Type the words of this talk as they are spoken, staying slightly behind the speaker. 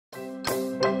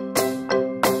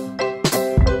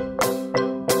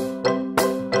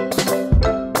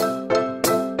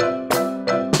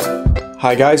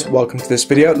Hi guys, welcome to this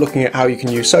video looking at how you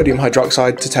can use sodium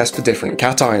hydroxide to test for different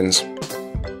cations.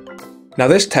 Now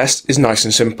this test is nice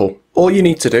and simple. All you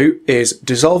need to do is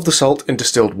dissolve the salt in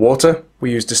distilled water.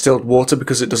 We use distilled water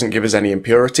because it doesn't give us any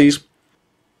impurities.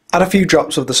 Add a few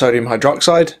drops of the sodium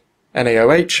hydroxide,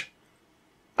 NaOH,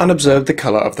 and observe the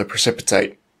colour of the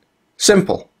precipitate.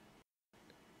 Simple.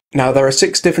 Now there are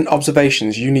 6 different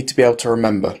observations you need to be able to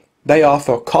remember. They are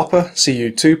for copper,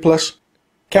 Cu2+,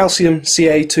 calcium,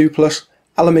 Ca2+,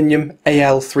 aluminium,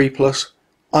 Al3+,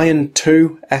 iron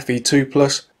 2,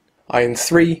 Fe2+, iron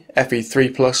 3,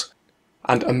 Fe3+,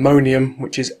 and ammonium,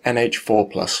 which is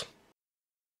NH4+.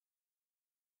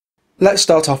 Let's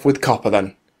start off with copper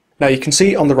then. Now you can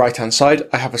see on the right hand side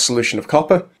I have a solution of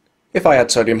copper. If I add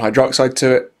sodium hydroxide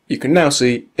to it, you can now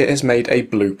see it has made a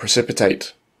blue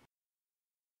precipitate.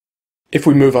 If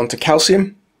we move on to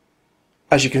calcium,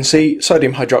 as you can see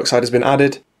sodium hydroxide has been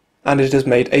added and it has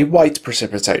made a white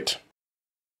precipitate.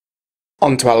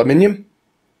 On to aluminium.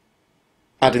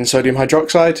 Add in sodium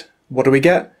hydroxide, what do we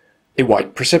get? A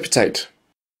white precipitate.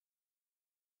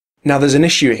 Now there's an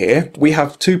issue here. We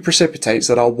have 2 precipitates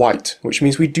that are white, which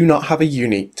means we do not have a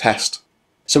unique test.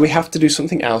 So we have to do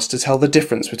something else to tell the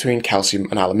difference between calcium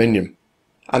and aluminium.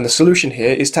 And the solution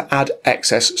here is to add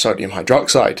excess sodium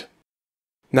hydroxide.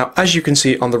 Now as you can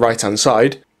see on the right hand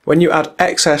side, when you add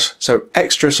excess, so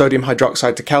extra sodium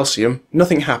hydroxide to calcium,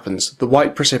 nothing happens, the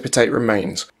white precipitate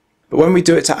remains. But when we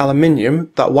do it to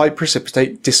aluminium, that white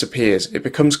precipitate disappears, it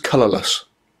becomes colourless.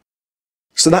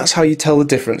 So that's how you tell the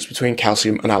difference between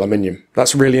calcium and aluminium.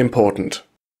 That's really important.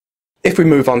 If we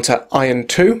move on to iron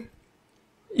 2,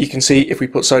 you can see if we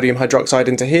put sodium hydroxide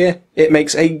into here, it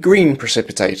makes a green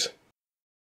precipitate.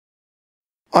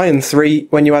 Iron 3,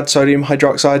 when you add sodium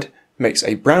hydroxide, makes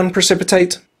a brown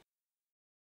precipitate.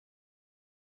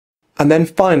 And then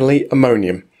finally,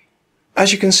 ammonium.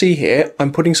 As you can see here,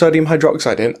 I'm putting sodium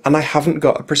hydroxide in and I haven't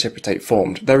got a precipitate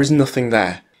formed. There is nothing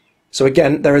there. So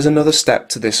again, there is another step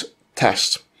to this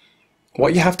test.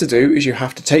 What you have to do is you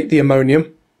have to take the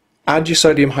ammonium, add your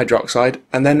sodium hydroxide,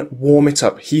 and then warm it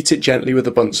up, heat it gently with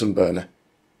a Bunsen burner.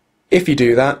 If you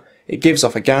do that, it gives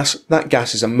off a gas. That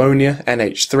gas is ammonia,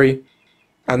 NH3,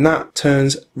 and that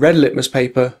turns red litmus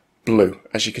paper blue,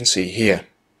 as you can see here.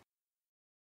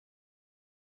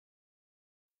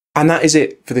 And that is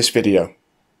it for this video.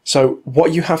 So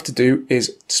what you have to do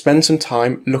is spend some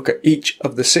time, look at each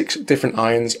of the 6 different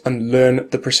ions and learn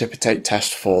the precipitate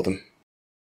test for them.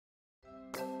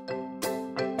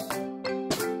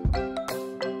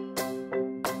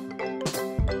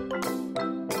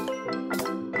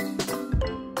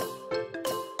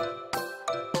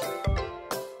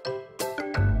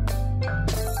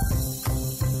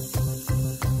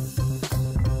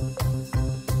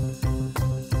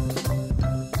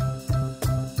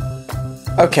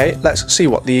 Okay, let's see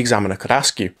what the examiner could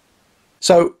ask you.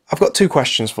 So, I've got 2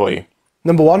 questions for you.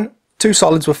 Number 1, 2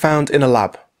 solids were found in a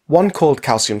lab, one called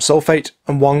calcium sulfate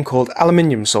and one called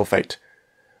aluminium sulfate.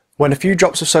 When a few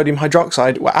drops of sodium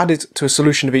hydroxide were added to a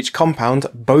solution of each compound,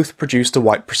 both produced a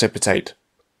white precipitate.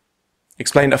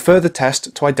 Explain a further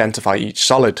test to identify each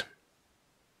solid.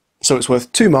 So it's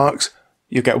worth 2 marks.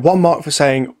 You'll get 1 mark for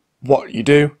saying what you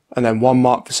do, and then 1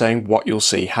 mark for saying what you'll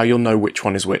see, how you'll know which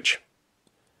one is which.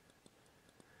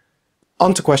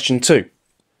 On to question 2.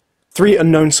 3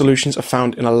 unknown solutions are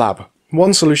found in a lab.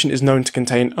 One solution is known to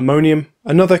contain ammonium,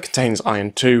 another contains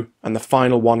iron 2, and the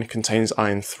final one contains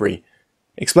iron 3.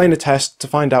 Explain a test to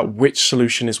find out which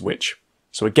solution is which.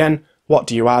 So again, what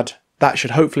do you add? That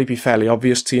should hopefully be fairly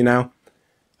obvious to you now.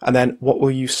 And then what will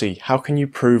you see? How can you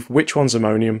prove which one's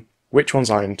ammonium, which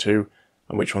one's iron 2,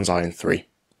 and which one's iron 3?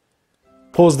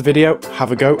 Pause the video,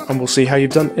 have a go, and we'll see how you've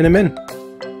done in a min.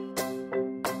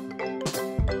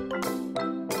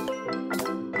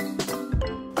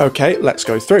 Okay, let's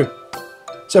go through.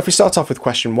 So if we start off with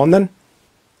question 1 then.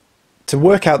 To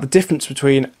work out the difference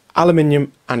between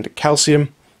aluminium and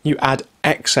calcium, you add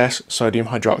excess sodium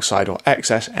hydroxide or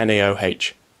excess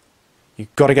NaOH.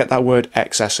 You've got to get that word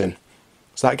excess in.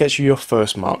 So that gets you your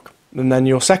first mark. And then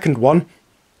your second one,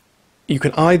 you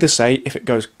can either say if it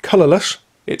goes colourless,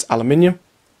 it's aluminium,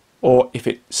 or if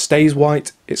it stays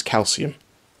white, it's calcium.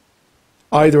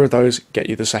 Either of those get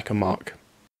you the second mark.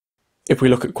 If we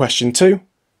look at question 2,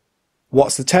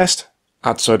 what's the test?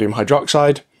 Add sodium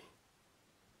hydroxide.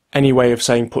 Any way of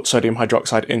saying put sodium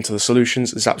hydroxide into the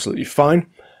solutions is absolutely fine.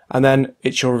 And then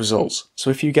it's your results. So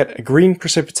if you get a green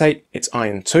precipitate, it's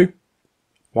iron 2.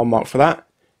 1 mark for that.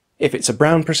 If it's a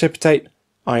brown precipitate,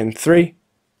 iron 3.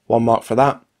 1 mark for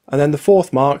that. And then the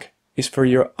 4th mark is for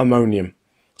your ammonium.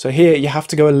 So here you have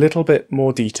to go a little bit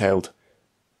more detailed.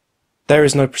 There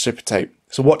is no precipitate.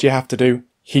 So what do you have to do?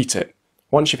 Heat it.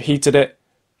 Once you've heated it,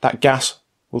 that gas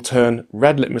will turn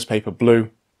red litmus paper blue,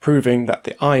 proving that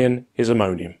the ion is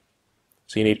ammonium.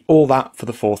 So you need all that for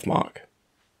the 4th mark.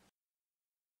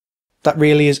 That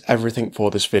really is everything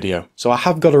for this video. So I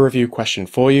have got a review question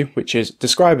for you, which is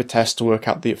describe a test to work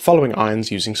out the following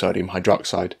ions using sodium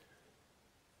hydroxide.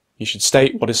 You should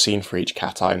state what is seen for each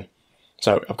cation.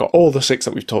 So I've got all the 6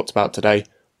 that we've talked about today.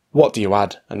 What do you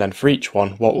add? And then for each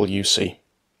one, what will you see?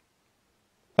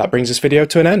 That brings this video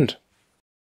to an end.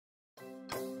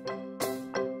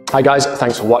 Hi guys,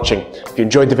 thanks for watching. If you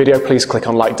enjoyed the video, please click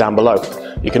on like down below.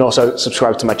 You can also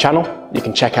subscribe to my channel, you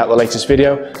can check out the latest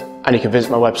video, and you can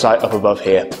visit my website up above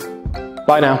here.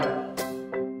 Bye now.